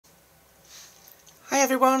Hi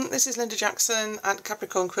everyone, this is Linda Jackson at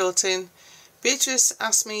Capricorn Quilting. Beatrice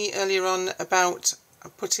asked me earlier on about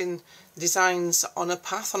putting designs on a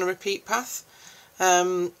path, on a repeat path,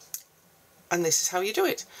 and this is how you do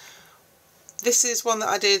it. This is one that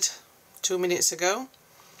I did 2 minutes ago.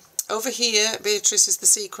 Over here, Beatrice, is the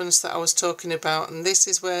sequence that I was talking about, and this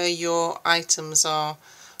is where your items are.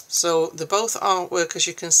 So they're both artwork, as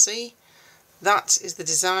you can see. That is the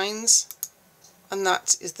designs and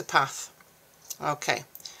that is the path. Okay,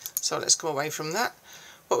 so let's come away from that.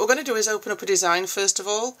 What we're going to do is open up a design first of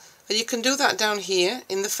all, and you can do that down here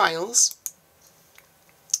in the files.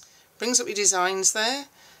 Brings up your designs there.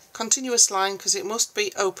 Continuous line, because it must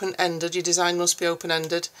be open-ended, your design must be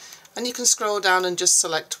open-ended, and you can scroll down and just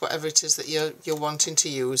select whatever it is that you're wanting to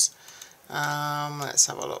use. Let's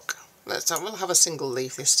have a look. We'll have a single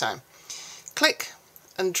leaf this time. Click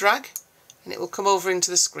and drag and it will come over into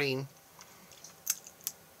the screen.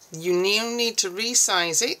 You need to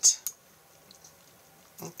resize it.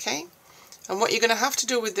 Okay, and what you're going to have to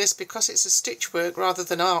do with this, because it's a stitch work rather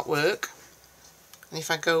than artwork, and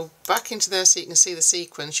if I go back into there so you can see the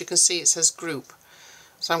sequence, you can see it says group.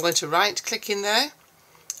 So I'm going to right click in there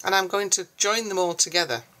and I'm going to join them all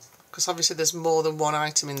together, because obviously there's more than one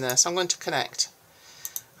item in there. So I'm going to connect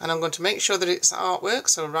and I'm going to make sure that it's artwork,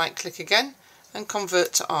 so right click again and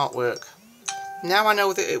convert to artwork. Now I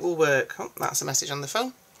know that it will work. Oh, that's a message on the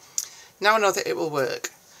phone. Now I know that it will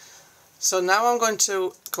work. So now I'm going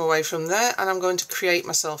to go away from there and I'm going to create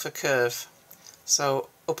myself a curve. So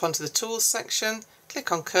up onto the tools section,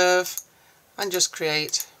 click on curve and just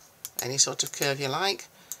create any sort of curve you like.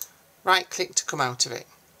 Right click to come out of it.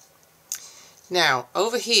 Now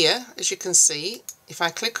over here, as you can see, if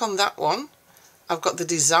I click on that one, I've got the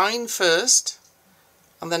design first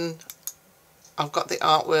and then I've got the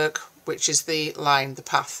artwork, which is the line, the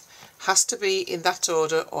path. Has to be in that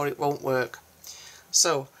order or it won't work.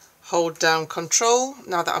 So hold down Control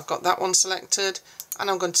now that I've got that one selected, and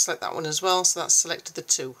I'm going to select that one as well, so that's selected the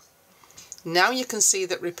two. Now you can see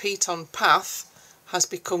that repeat on path has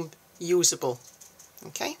become usable,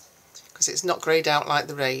 okay, because it's not greyed out like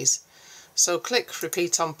the rays. So click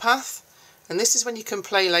repeat on path, and this is when you can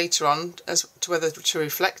play later on as to whether to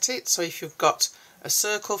reflect it. So if you've got a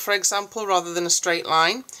circle, for example, rather than a straight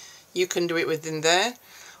line, you can do it within there,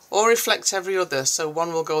 or reflect every other, so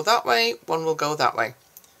one will go that way, one will go that way.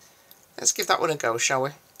 Let's give that one a go, shall we?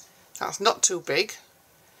 That's not too big.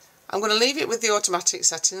 I'm going to leave it with the automatic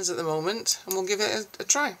settings at the moment and we'll give it a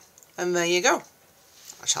try. And there you go.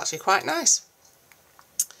 That's actually quite nice.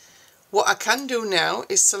 What I can do now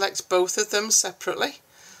is select both of them separately.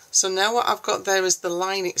 So now what I've got there is the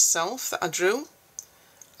line itself that I drew,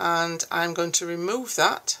 and I'm going to remove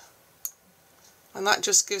that, and that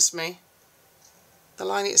just gives me the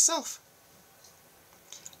line itself.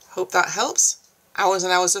 Hope that helps. Hours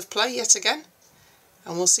and hours of play yet again,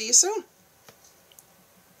 and we'll see you soon.